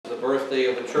birthday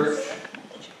of the church.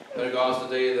 Pentecost,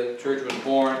 the day the church was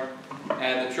born.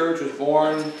 And the church was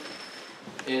born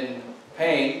in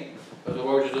pain, because the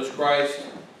Lord Jesus Christ,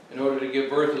 in order to give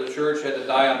birth to the church, had to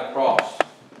die on the cross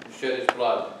and shed his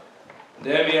blood. And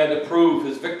then he had to prove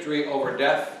his victory over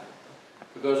death,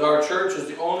 because our church is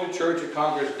the only church that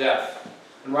conquers death.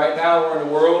 And right now we're in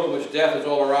a world in which death is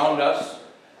all around us,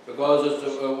 because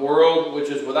it's a world which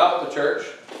is without the church,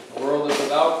 a world that's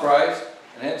without Christ,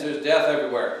 and hence there's death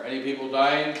everywhere. Many people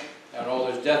dying, and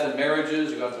there's death in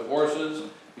marriages, you've got divorces,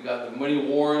 you've got the many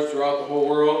wars throughout the whole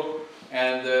world,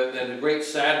 and the great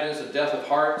sadness, the death of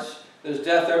hearts. There's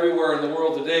death everywhere in the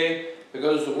world today,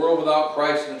 because it's a world without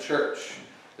Christ and the church.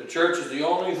 The church is the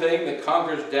only thing that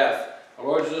conquers death. Our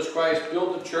Lord Jesus Christ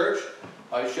built the church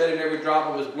by shedding every drop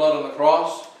of his blood on the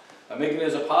cross, by making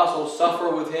his apostles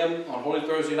suffer with him on Holy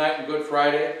Thursday night and Good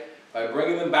Friday, by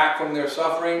bringing them back from their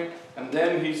suffering, and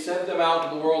then he sent them out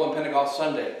to the world on Pentecost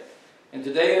Sunday. And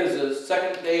today is the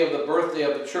second day of the birthday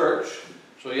of the church.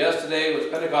 So yesterday was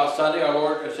Pentecost Sunday. Our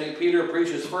Lord, St. Peter,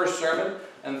 preached his first sermon,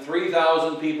 and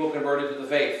 3,000 people converted to the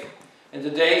faith. And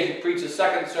today he preached his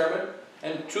second sermon,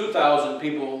 and 2,000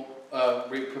 people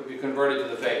converted to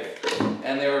the faith.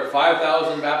 And there were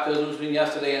 5,000 baptisms between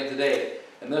yesterday and today.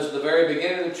 And this is the very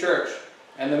beginning of the church.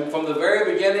 And then from the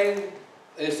very beginning,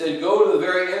 they said, go to the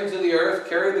very ends of the earth,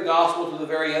 carry the gospel to the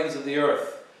very ends of the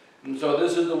earth. And so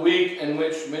this is the week in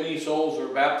which many souls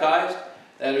are baptized,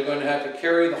 that are going to have to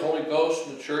carry the Holy Ghost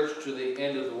in the church to the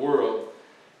end of the world.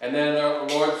 And then our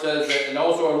Lord says that, and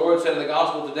also our Lord said in the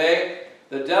gospel today,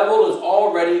 the devil is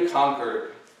already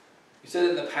conquered. He said it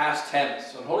in the past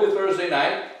tense. On Holy Thursday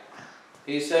night,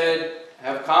 he said,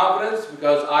 have confidence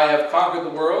because I have conquered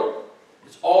the world.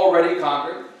 It's already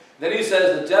conquered. Then he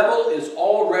says the devil is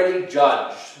already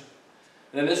judged.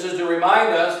 And this is to remind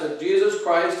us that Jesus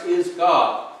Christ is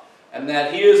God and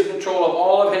that he is in control of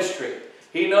all of history.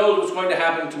 He knows what's going to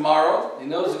happen tomorrow. He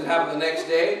knows what's going to happen the next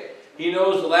day. He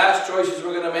knows the last choices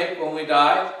we're going to make when we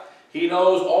die. He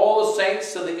knows all the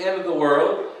saints to the end of the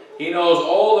world. He knows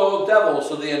all those devils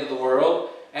to the end of the world.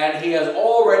 And he has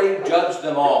already judged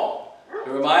them all.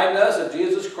 To remind us that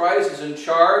Jesus Christ is in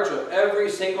charge of every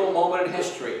single moment in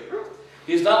history.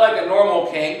 He's not like a normal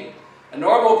king. A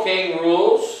normal king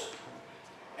rules,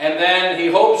 and then he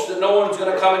hopes that no one's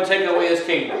going to come and take away his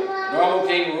kingdom. A normal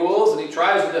king rules, and he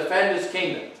tries to defend his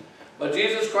kingdom. But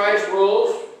Jesus Christ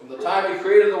rules from the time he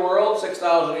created the world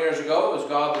 6,000 years ago as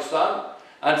God the Son,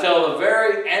 until the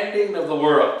very ending of the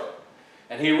world.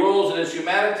 And he rules in his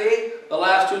humanity the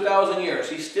last 2,000 years.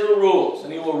 He still rules,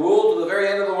 and he will rule to the very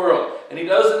end of the world. And he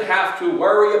doesn't have to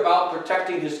worry about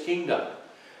protecting his kingdom.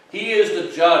 He is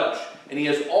the judge, and he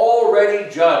has already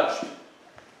judged.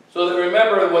 So that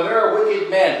remember, when there are wicked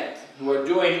men who are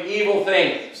doing evil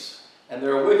things, and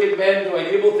there are wicked men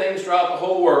doing evil things throughout the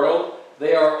whole world,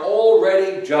 they are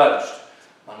already judged.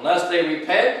 Unless they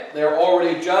repent, they are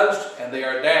already judged, and they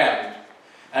are damned.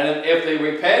 And if they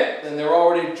repent, then they're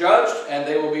already judged, and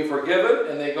they will be forgiven,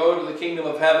 and they go to the kingdom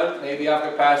of heaven, maybe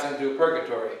after passing through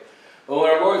purgatory. But when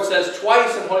our Lord says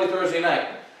twice on Holy Thursday night,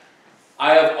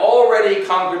 I have already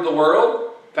conquered the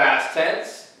world, past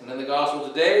tense, and in the gospel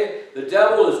today, the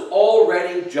devil is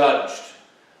already judged.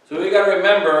 So we've got to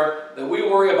remember that we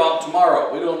worry about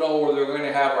tomorrow. We don't know whether we're going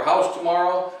to have our house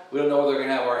tomorrow. We don't know whether we're going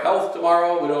to have our health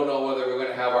tomorrow. We don't know whether we're going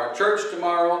to have our church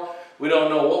tomorrow. We don't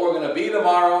know what we're going to be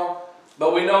tomorrow.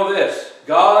 But we know this,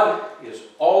 God is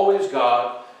always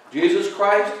God. Jesus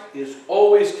Christ is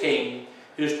always King.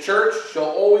 His church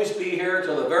shall always be here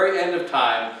till the very end of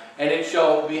time. And it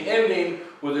shall be ending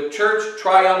with the church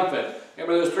triumphant.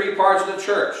 Remember, there's three parts of the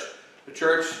church. The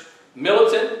church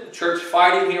militant, the church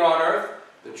fighting here on earth,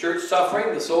 the church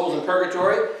suffering, the souls in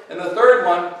purgatory. And the third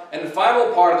one, and the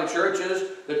final part of the church is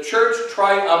the church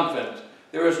triumphant.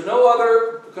 There is no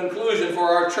other conclusion for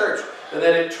our church than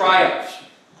that it triumphs.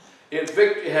 It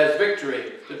has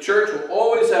victory. The church will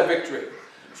always have victory.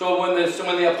 So when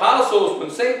the apostles, when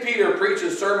St. Peter preached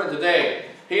his sermon today,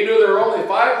 he knew there were only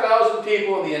 5,000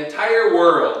 people in the entire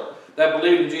world that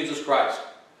believed in Jesus Christ.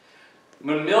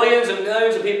 When millions and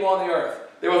millions of people on the earth,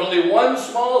 there was only one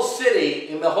small city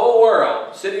in the whole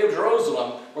world, the city of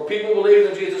Jerusalem, where people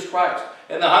believed in Jesus Christ.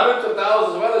 In the hundreds of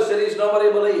thousands of other cities, nobody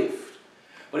believed.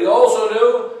 But he also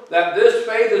knew that this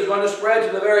faith is going to spread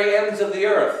to the very ends of the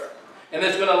earth. And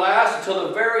it's going to last until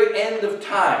the very end of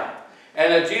time.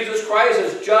 And that Jesus Christ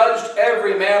has judged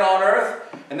every man on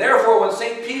earth. And therefore, when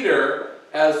St. Peter,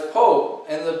 as Pope,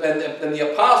 and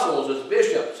the apostles as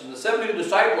bishops, and the 72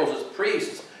 disciples as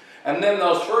priests, and then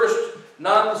those first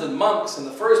nuns and monks and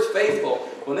the first faithful,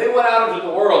 when they went out into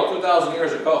the world 2,000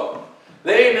 years ago,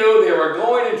 they knew they were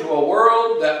going into a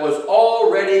world that was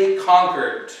already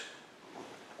conquered.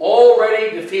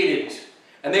 already defeated.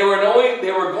 And they were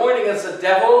going against a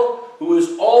devil who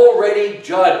was already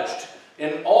judged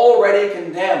and already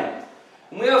condemned.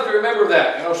 And we have to remember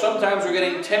that. You know, sometimes we're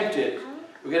getting tempted.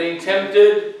 We're getting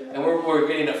tempted, and we're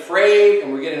getting afraid,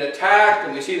 and we're getting attacked,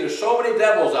 and we see there's so many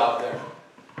devils out there.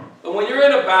 But when you're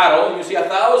in a battle, and you see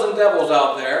 1,000 devils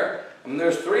out there, and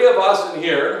there's 3 of us in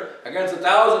here against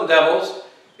 1,000 devils,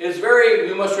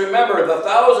 you must remember, the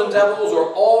 1,000 devils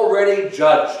are already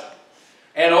judged.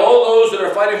 And all those that are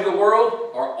fighting for the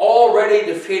world are already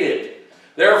defeated.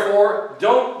 Therefore,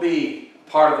 don't be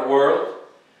part of the world,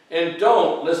 and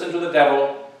don't listen to the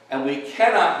devil, and we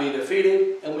cannot be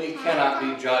defeated, and we cannot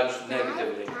be judged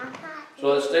negatively. So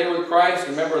let's stay with Christ.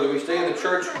 Remember that we stay in the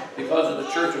church because of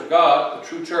the church of God, the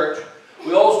true church.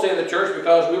 We all stay in the church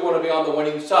because we want to be on the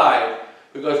winning side,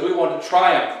 because we want to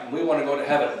triumph, and we want to go to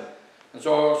heaven. And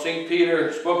so St.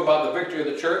 Peter spoke about the victory of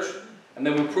the church, and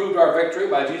then we proved our victory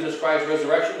by Jesus Christ's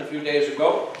resurrection a few days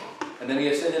ago. And then he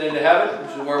ascended into heaven,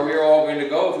 which is where we are all going to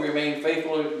go if we remain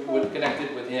faithful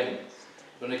connected with him.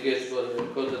 So in the case,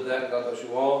 because of that, God bless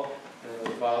you all. In the name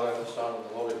of the Father, and the Son, and the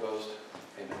Holy Ghost.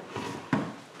 Amen.